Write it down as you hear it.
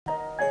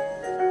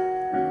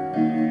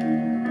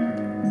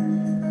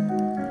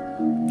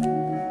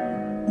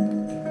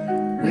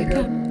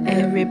Wake up,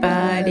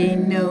 everybody,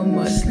 no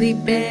more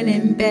sleeping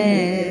in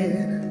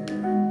bed.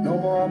 No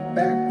more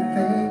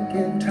back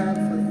thinking, time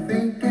for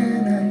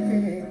thinking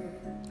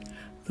ahead.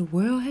 The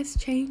world has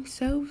changed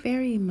so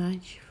very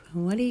much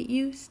from what it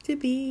used to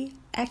be.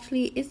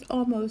 Actually, it's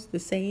almost the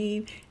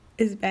same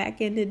as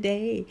back in the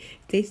day.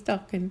 They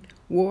stuck in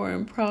war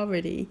and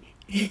poverty.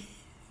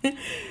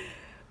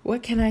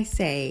 What can I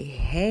say?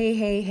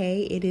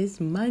 Hey, it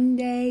is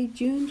Monday,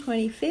 June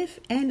 25th,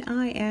 and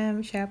I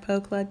am Chapeau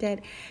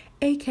Claudette,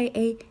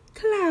 aka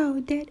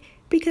Cloudette,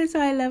 because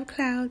I love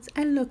clouds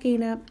and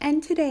looking up.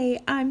 And today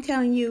I'm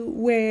telling you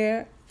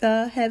where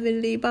the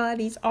heavenly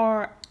bodies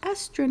are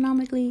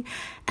astronomically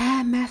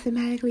and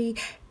mathematically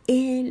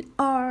in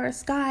our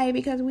sky,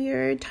 because we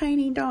are a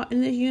tiny dot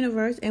in this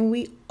universe and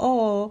we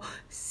all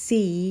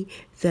see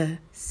the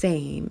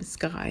same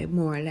sky,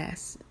 more or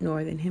less.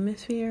 Northern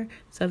hemisphere,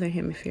 southern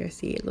hemisphere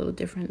see a little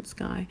different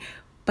sky,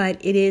 but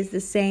it is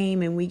the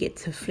same, and we get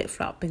to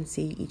flip-flop and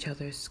see each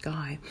other's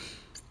sky.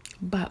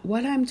 But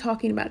what I'm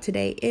talking about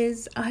today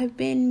is I've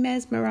been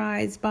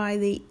mesmerized by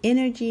the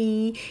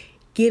energy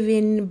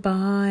given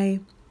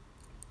by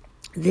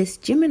this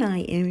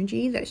Gemini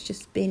energy that's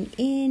just been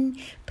in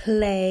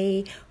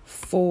play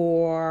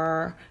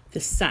for the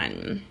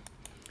sun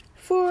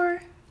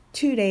for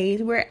 2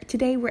 days.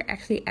 Today we're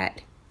actually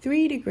at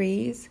 3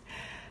 degrees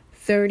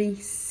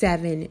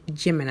 37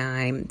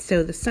 Gemini.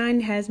 So the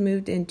sun has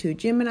moved into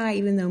Gemini,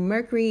 even though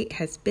Mercury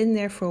has been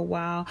there for a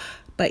while.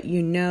 But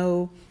you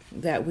know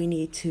that we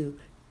need to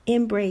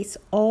embrace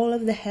all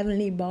of the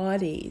heavenly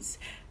bodies.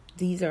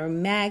 These are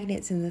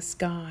magnets in the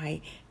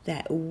sky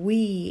that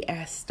we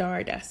as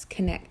stardust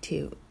connect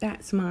to.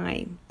 That's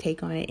my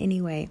take on it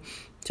anyway.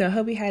 So I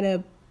hope you had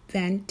a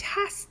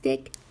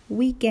fantastic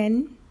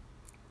weekend.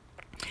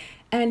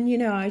 And,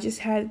 I just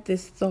had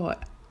this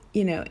thought.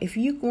 If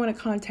you want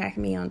to contact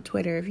me on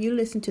Twitter, if you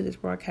listen to this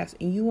broadcast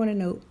and you want to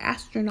know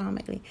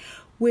astronomically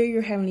where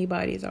your heavenly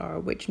bodies are,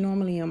 which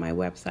normally on my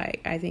website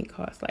I think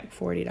costs like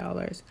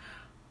 $40,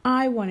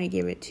 I want to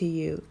give it to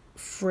you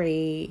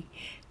free.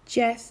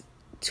 Just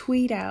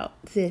tweet out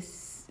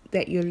this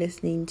that you're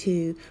listening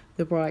to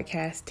the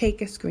broadcast,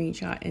 take a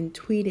screenshot and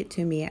tweet it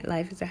to me at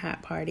Life is a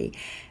Hat Party,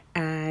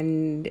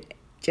 and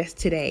just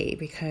today,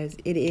 because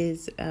it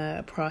is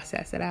a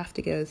process that I have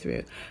to go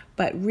through.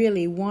 But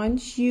really,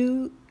 once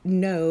you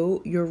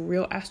know your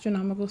real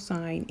astronomical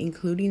sign,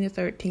 including the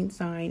 13th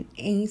sign,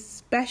 and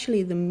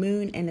especially the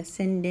moon and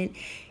ascendant,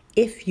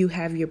 if you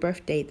have your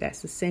birth date,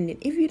 that's ascendant.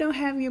 If you don't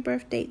have your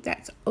birth date,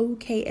 that's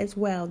okay as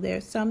well. There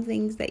are some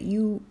things that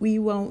we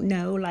won't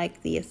know,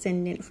 like the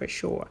ascendant for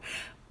sure.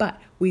 But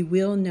we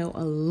will know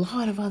a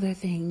lot of other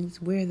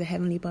things, where the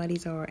heavenly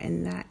bodies are,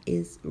 and that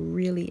is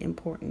really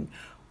important.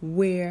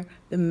 Where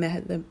the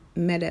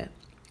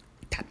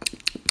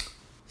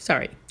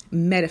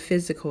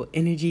metaphysical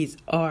energies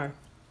are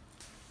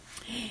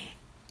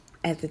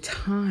at the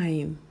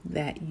time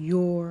that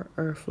your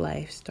earth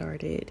life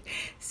started.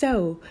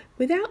 So,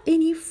 without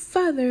any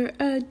further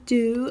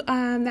ado,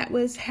 that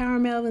was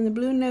Howard Melvin, the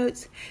Blue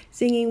Notes,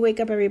 singing Wake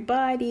Up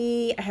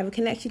Everybody. I have a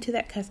connection to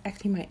that because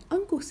actually my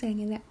uncle sang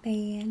in that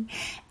band.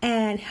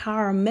 And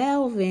Howard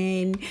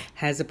Melvin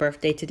has a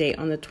birthday today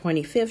on the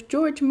 25th.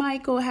 George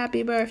Michael,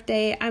 happy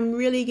birthday. I'm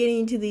really getting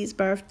into these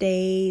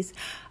birthdays.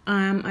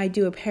 I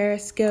do a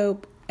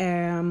Periscope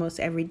almost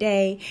every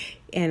day,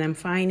 and I'm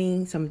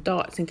finding some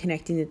dots and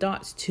connecting the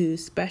dots to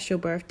special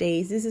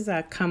birthdays. This is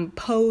a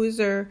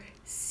composer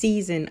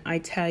season, I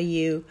tell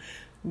you,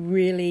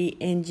 really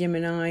in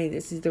Gemini.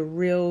 This is the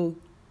real,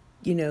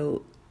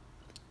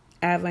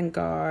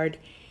 avant-garde,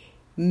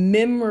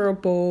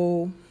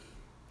 memorable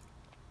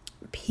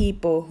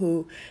people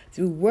who,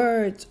 through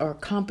words or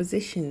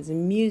compositions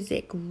and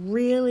music,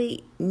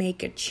 really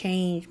make a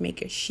change,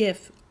 make a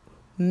shift,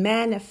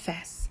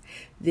 manifest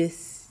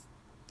this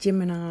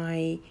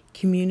Gemini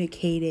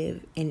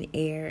communicative and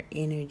air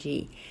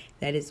energy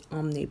that is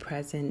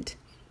omnipresent.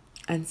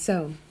 And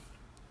so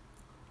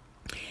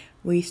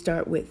we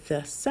start with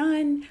the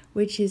sun,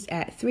 which is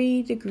at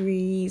 3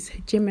 degrees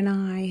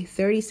Gemini,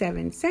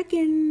 37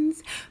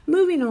 seconds.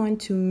 Moving on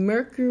to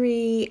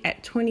Mercury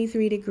at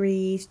 23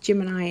 degrees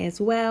Gemini as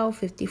well,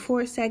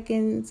 54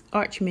 seconds.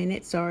 Arch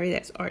minutes,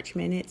 that's arch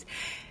minutes.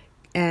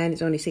 And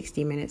it's only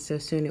 60 minutes, so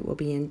soon it will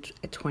be in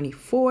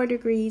 24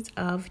 degrees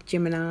of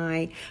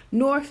Gemini.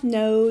 North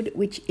Node,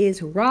 which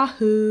is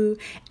Rahu,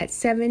 at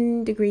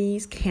 7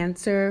 degrees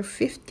Cancer,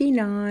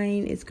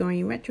 59, is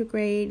going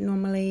retrograde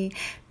normally.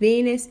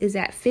 Venus is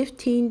at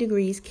 15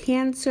 degrees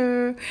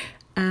Cancer,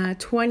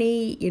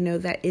 20,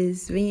 that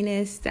is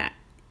Venus. That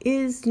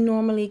is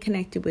normally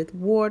connected with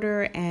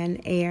water, and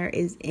air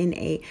is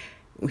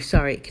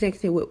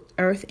connected with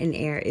earth and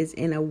air is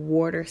in a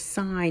water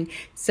sign.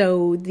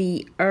 So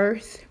the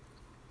earth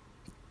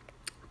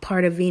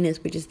part of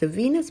Venus, which is the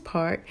Venus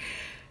part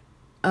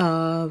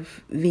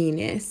of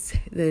Venus,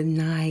 the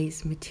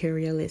nice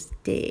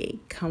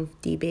materialistic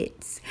comfy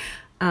bits,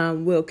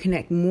 will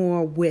connect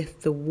more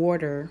with the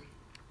water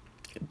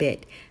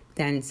bit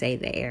than say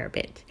the air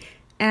bit.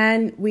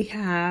 And we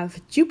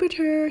have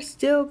Jupiter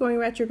still going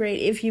retrograde.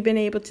 If you've been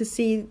able to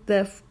see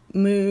the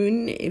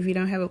moon, if you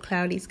don't have a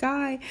cloudy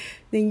sky,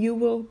 then you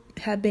will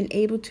have been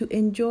able to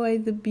enjoy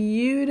the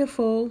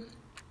beautiful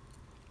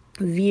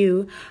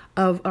view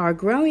of our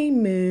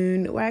growing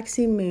moon,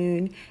 waxing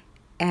moon,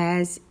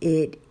 as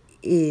it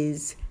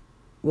is.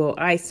 Well,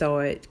 I saw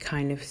it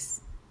kind of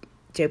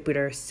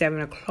Jupiter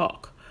 7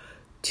 o'clock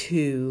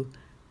to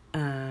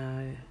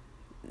the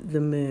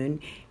moon,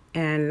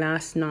 and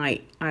last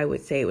night I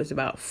would say it was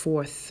about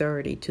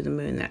 4:30 to the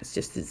moon. That's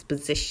just its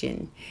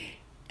position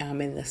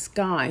in the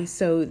sky.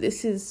 So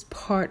this is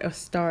part of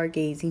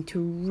stargazing, to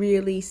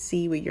really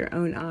see with your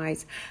own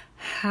eyes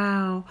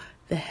how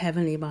the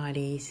heavenly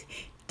bodies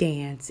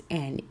dance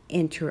and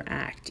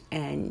interact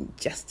and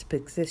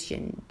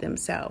juxtaposition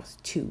themselves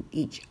to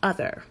each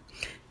other.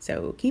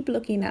 So keep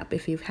looking up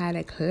if you've had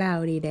a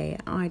cloudy day.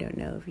 I don't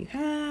know if you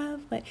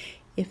have, but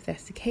if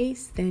that's the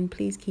case, then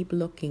please keep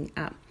looking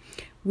up.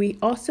 We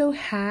also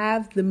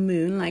have the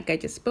moon, like I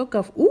just spoke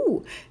of.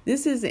 Ooh,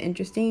 this is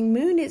interesting.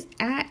 Moon is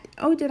at,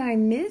 did I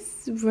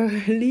miss for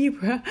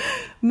Libra?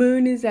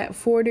 Moon is at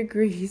 4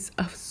 degrees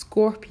of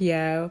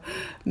Scorpio,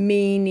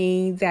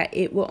 meaning that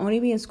it will only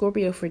be in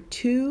Scorpio for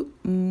 4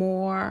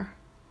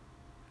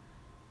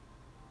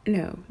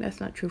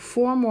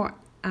 more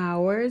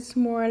hours,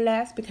 more or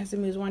less, because it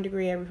moves 1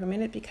 degree every 4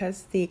 minutes,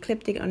 because the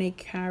ecliptic only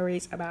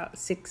carries about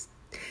 7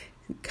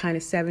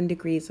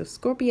 degrees of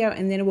Scorpio,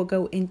 and then it will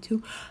go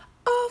into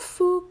a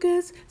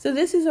focus. So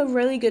this is a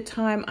really good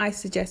time. I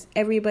suggest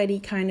everybody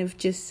kind of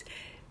just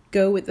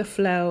go with the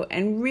flow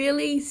and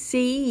really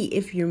see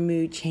if your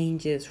mood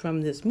changes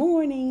from this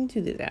morning to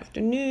this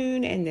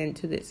afternoon and then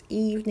to this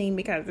evening,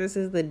 because this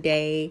is the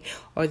day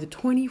or the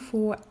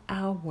 24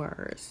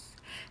 hours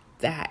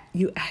that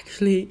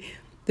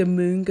the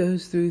moon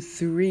goes through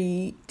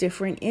 3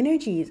 different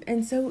energies.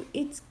 And so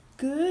it's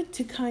good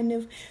to kind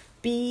of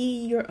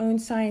be your own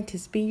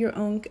scientist, be your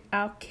own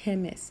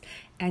alchemist,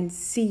 and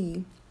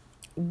see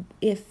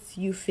if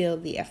you feel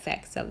the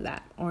effects of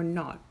that or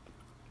not.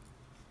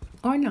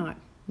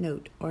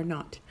 Note or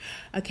not.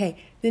 Okay,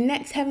 the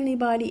next heavenly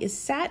body is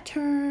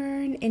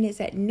Saturn, and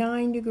it's at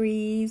 9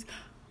 degrees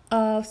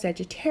of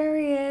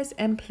Sagittarius,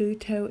 and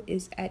Pluto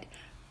is at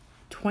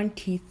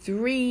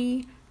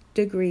 23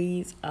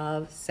 degrees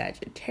of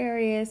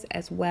Sagittarius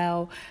as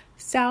well.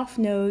 South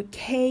node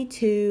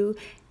K2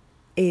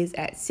 is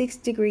at 6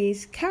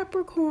 degrees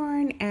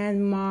Capricorn,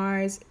 and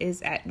Mars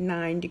is at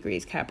 9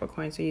 degrees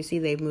Capricorn. So you see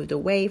they've moved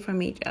away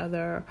from each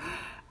other.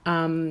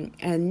 And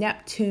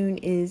Neptune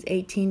is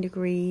 18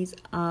 degrees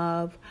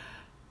of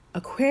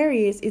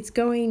Aquarius. It's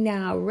going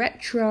now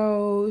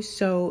retro.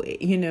 So,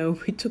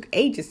 it took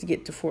ages to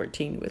get to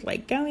 14. It was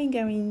like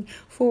going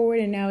forward,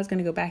 and now it's going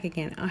to go back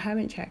again. I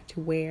haven't checked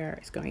where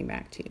it's going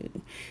back to.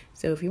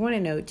 So if you want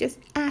to know, just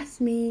ask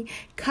me.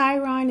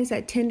 Chiron is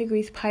at 10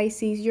 degrees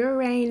Pisces.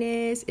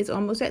 Uranus is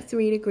almost at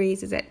 3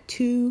 degrees. It's at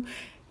 2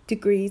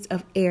 degrees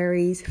of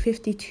Aries,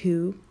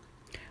 52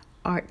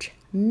 arch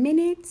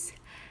minutes.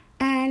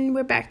 And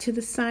we're back to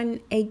the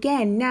sun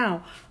again.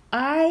 Now,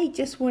 I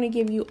just want to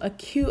give you a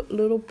cute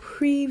little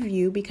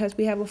preview, because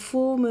we have a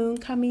full moon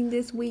coming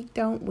this week,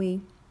 don't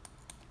we?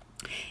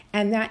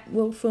 And that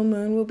full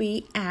moon will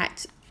be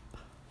at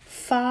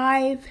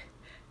 5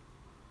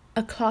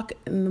 o'clock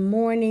in the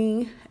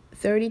morning,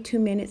 32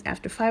 minutes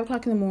after 5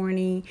 o'clock in the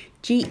morning,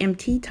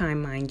 GMT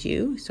time, mind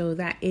you. So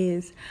that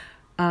is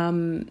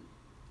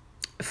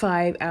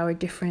 5-hour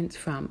difference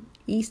from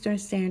Eastern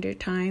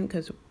Standard Time,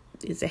 because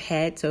it's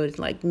ahead. So it's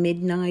like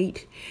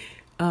midnight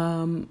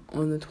on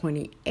the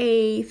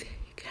 28th,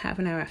 half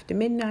an hour after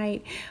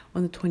midnight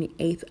on the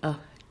 28th of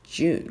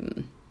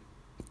June.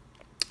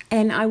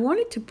 And I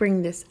wanted to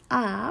bring this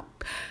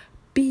up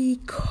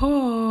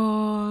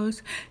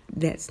because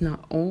that's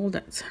not all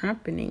that's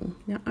happening.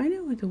 Now, I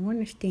don't want to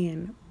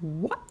understand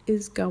what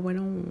is going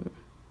on.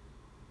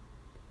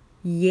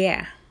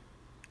 Yeah.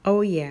 Oh,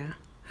 yeah.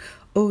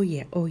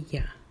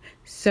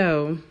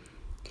 So,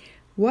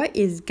 what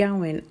is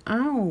going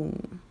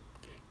on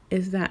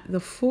is that the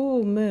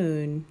full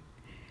moon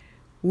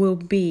will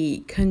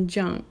be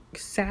conjunct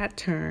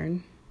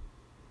Saturn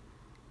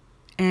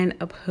and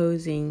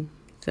opposing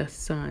the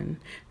sun.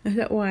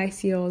 That's why I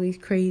see all these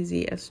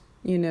crazy,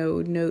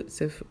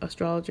 notes of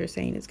astrologers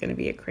saying it's going to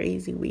be a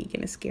crazy week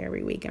and a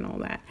scary week and all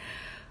that.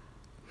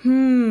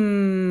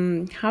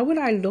 How would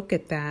I look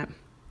at that?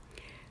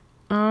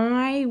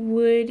 I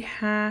would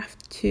have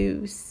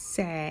to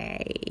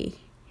say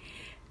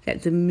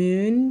that the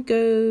moon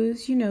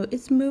goes,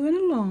 it's moving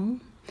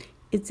along.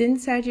 It's in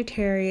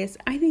Sagittarius.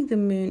 I think the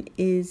moon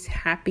is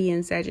happy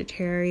in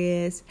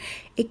Sagittarius.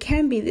 It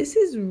can be. This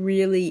is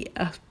really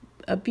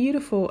a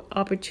beautiful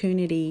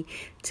opportunity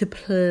to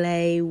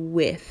play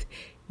with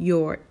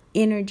your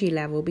energy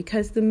level,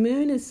 because the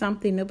moon is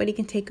something nobody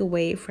can take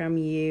away from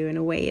you. In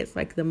a way, it's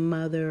like the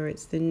mother,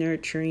 it's the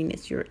nurturing,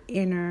 it's your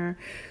inner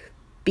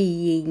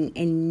being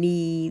and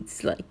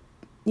needs.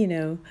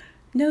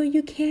 No,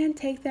 you can't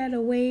take that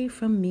away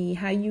from me.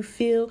 How you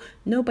feel,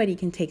 nobody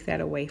can take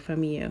that away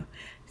from you.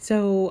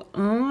 So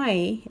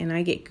I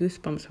get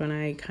goosebumps when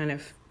I kind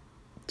of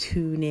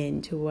tune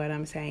in to what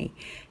I'm saying,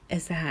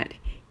 is that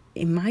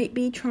it might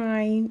be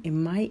trying, it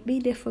might be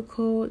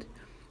difficult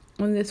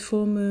on this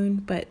full moon,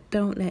 but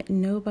don't let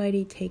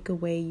nobody take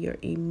away your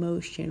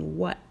emotion,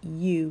 what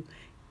you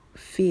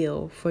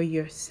feel for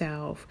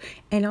yourself.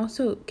 And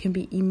also can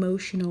be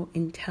emotional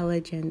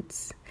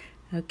intelligence.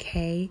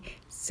 Okay,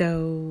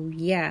 so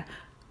yeah,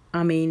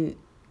 I mean,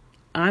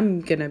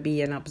 I'm gonna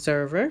be an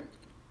observer.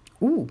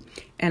 Ooh,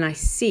 and I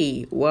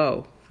see,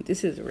 whoa,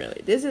 this is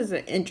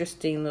an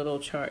interesting little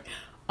chart.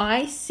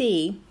 I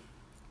see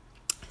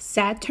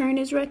Saturn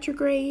is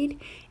retrograde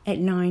at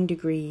 9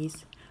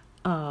 degrees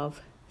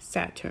of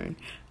Saturn.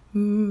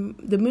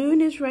 The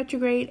moon is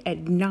retrograde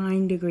at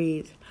 9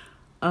 degrees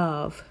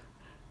of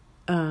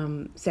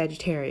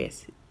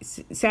Sagittarius.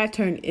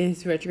 Saturn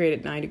is retrograde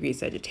at 9 degrees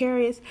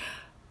Sagittarius.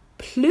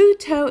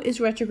 Pluto is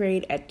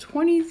retrograde at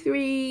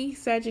 23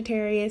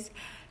 Sagittarius.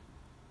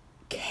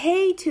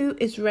 K2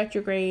 is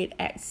retrograde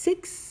at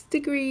 6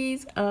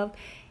 degrees of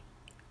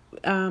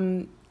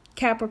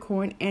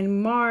Capricorn,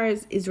 and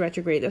Mars is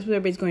retrograde. That's what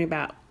everybody's going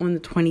about on the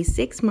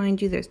 26th.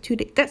 Mind you, there's 2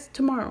 days. That's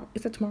tomorrow.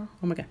 Is that tomorrow?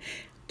 Oh my God.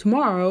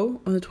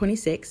 Tomorrow on the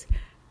 26th,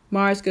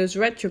 Mars goes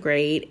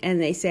retrograde,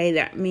 and they say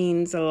that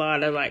means a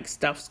lot of like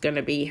stuff's going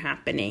to be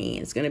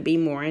happening. It's going to be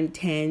more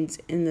intense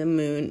in the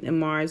moon, and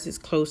Mars is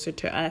closer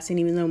to us. And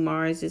even though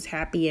Mars is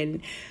happy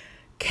in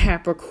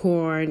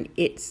Capricorn,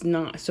 it's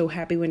not so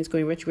happy when it's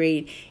going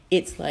retrograde.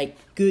 It's like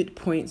good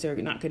points are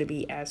not going to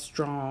be as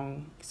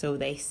strong, so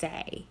they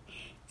say.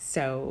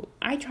 So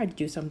I try to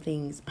do some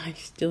things. I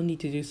still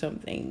need to do some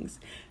things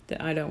that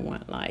I don't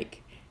want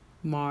like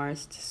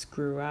Mars to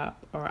screw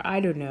up, or I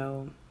don't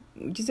know.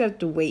 We just have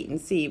to wait and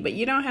see. But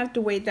you don't have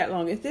to wait that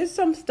long. If there's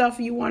some stuff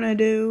you want to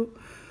do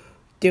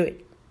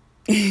it.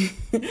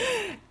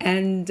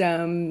 And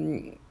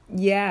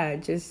yeah,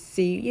 just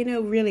see,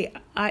 really,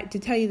 to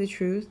tell you the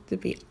truth, to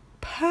be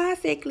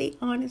perfectly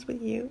honest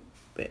with you,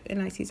 and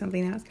I see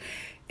something else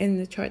in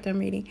the chart that I'm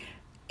reading,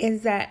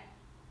 is that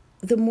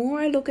the more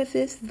I look at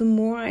this, the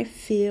more I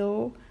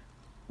feel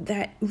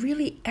that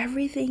really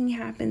everything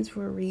happens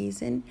for a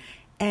reason.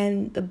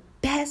 And the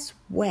best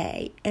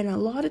way, and a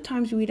lot of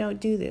times we don't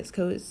do this,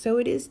 so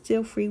it is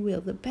still free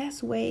will. The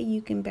best way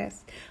you can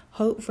best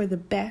hope for the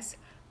best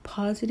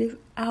positive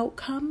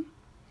outcome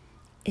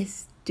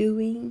is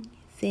doing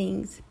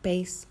things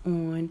based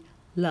on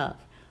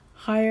love,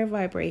 higher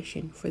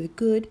vibration for the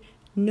good,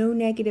 no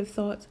negative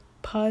thoughts,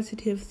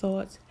 positive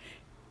thoughts,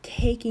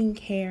 taking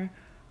care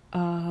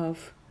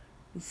of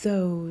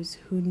those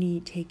who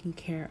need taking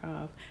care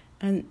of.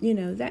 And,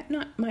 that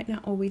might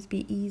not always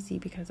be easy,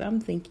 because I'm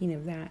thinking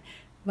of that.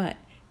 But,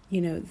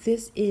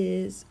 this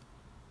is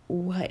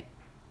what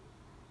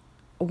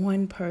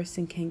one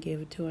person can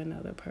give to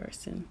another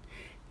person.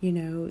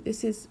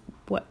 This is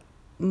what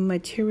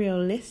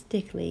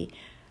materialistically,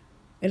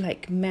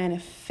 like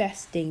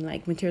manifesting,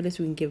 like materialistically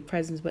we can give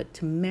presents, but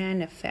to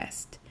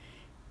manifest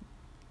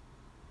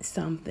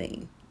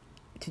something,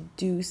 to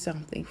do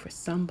something for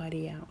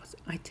somebody else,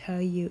 I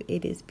tell you,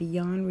 it is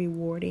beyond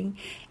rewarding.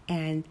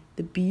 And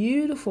the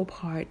beautiful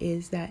part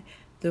is that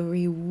the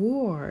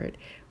reward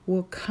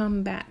will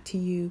come back to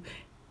you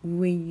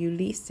when you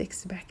least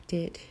expect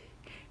it,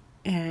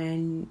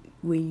 and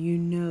when you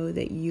know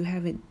that you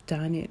haven't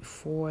done it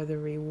for the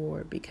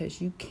reward, because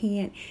you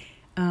can't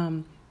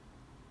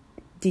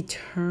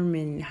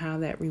determine how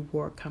that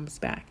reward comes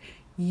back.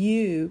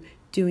 You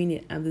doing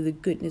it out of the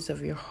goodness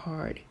of your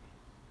heart,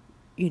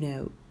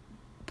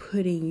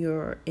 putting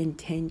your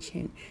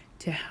intention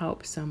to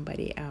help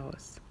somebody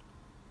else,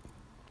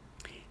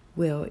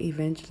 will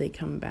eventually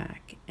come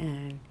back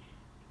and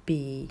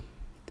be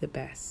the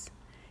best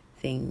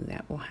thing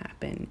that will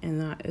happen. And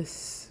that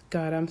is,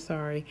 God, I'm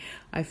sorry,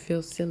 I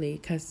feel silly,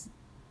 because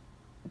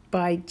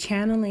by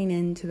channeling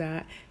into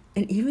that,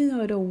 and even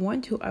though I don't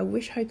want to, I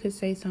wish I could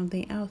say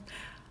something else,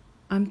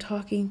 I'm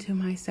talking to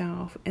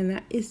myself. And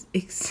that is,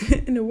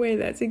 in a way,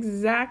 that's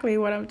exactly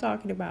what I'm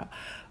talking about.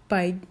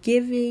 By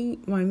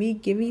me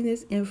giving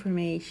this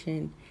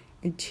information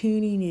and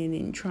tuning in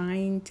and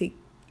trying to,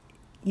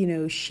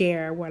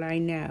 share what I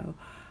know,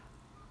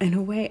 in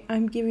a way,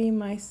 I'm giving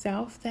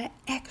myself that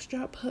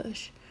extra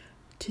push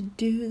to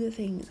do the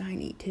things I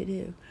need to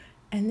do.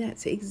 And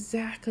that's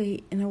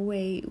exactly, in a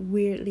way,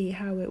 weirdly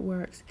how it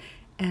works.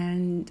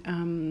 And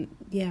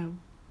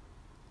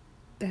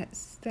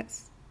that's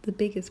the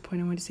biggest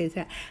point I want to say is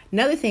that.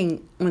 Another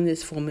thing on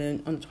this full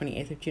moon on the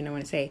 28th of June I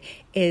want to say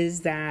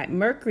is that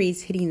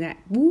Mercury's hitting that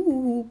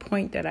woo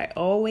point that I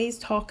always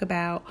talk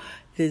about,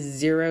 the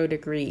 0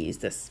 degrees,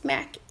 the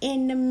smack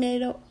in the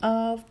middle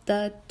of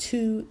the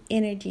two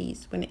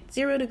energies. When it's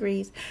 0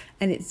 degrees,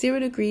 and it's 0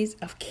 degrees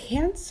of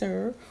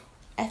Cancer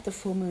at the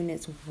full moon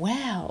as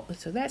well.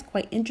 So that's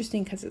quite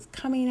interesting, because it's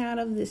coming out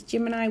of this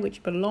Gemini,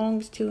 which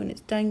belongs to, and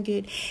it's done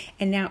good,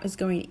 and now it's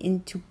going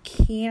into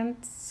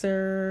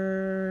Cancer,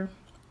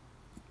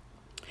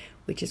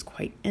 which is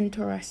quite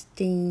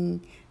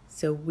interesting.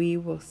 So we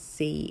will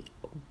see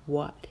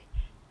what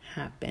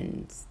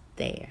happens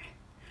there.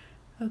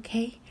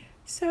 Okay,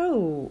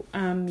 So,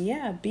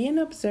 be an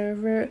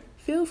observer.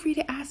 Feel free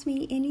to ask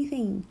me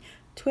anything.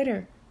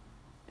 Twitter,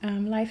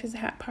 Life is a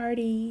Hat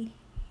Party,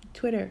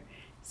 Twitter,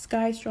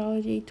 Sky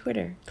Astrology,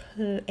 Twitter,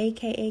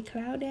 aka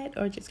Cloudette,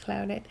 or just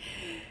Cloudette.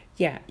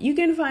 Yeah, you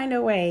can find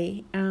a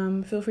way.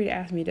 Feel free to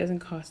ask me. It doesn't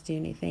cost you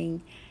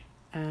anything.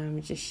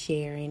 Just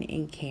sharing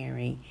and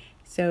caring.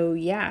 So,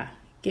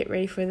 get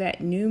ready for that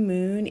new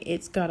moon.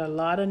 It's got a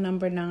lot of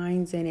number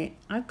 9s in it.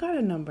 I've got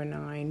a number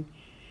 9.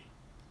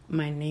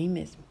 My name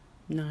is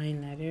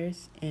 9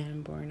 letters, and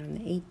I'm born on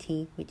the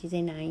 18th, which is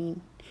a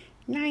 9.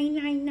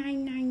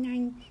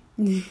 9.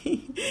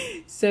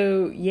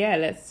 So,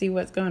 let's see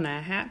what's going to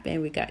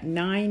happen. We got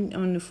 9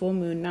 on the full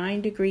moon,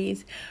 9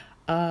 degrees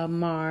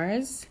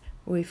Mars.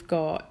 We've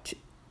got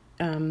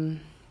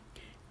 9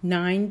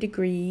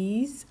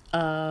 degrees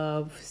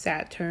of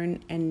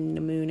Saturn, and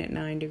the moon at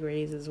 9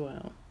 degrees as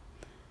well.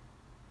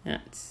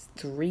 That's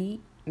 3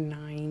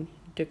 9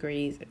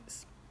 degrees.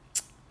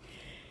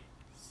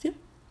 So,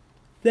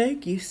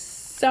 thank you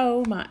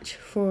so much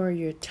for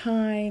your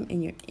time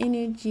and your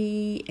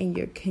energy and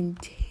your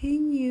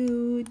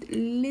continued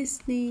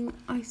listening.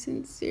 I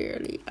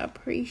sincerely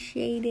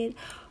appreciate it.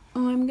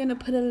 I'm going to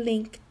put a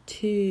link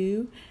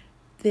to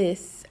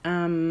this, what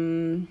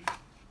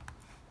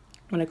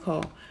I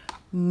call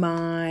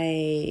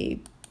my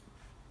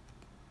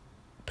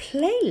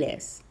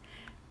playlist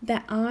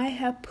that I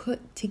have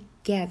put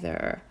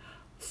together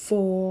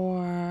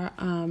for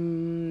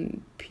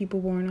people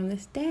born on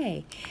this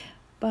day.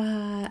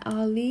 But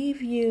I'll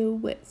leave you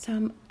with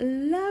some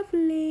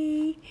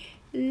lovely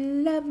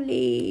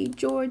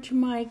George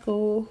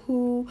Michael,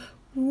 who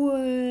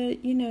would,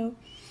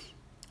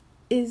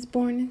 is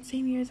born in the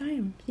same year as I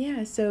am.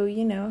 Yeah, so,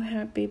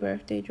 happy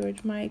birthday,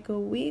 George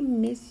Michael. We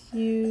miss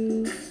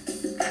you.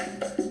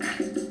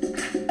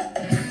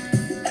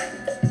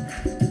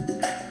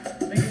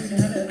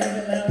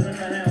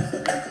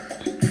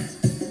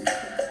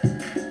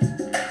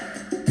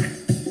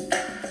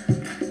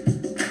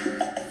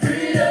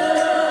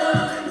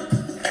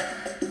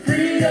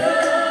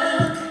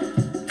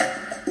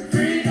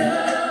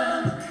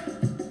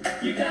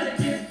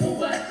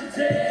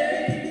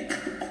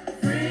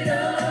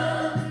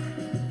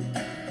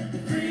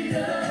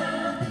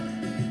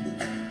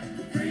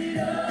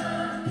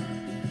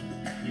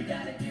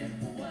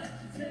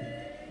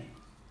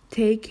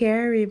 Take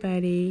care,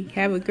 everybody.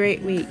 Have a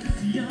great week.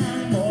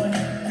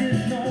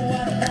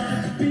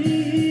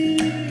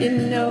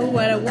 Didn't know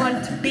what I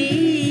want to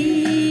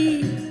be.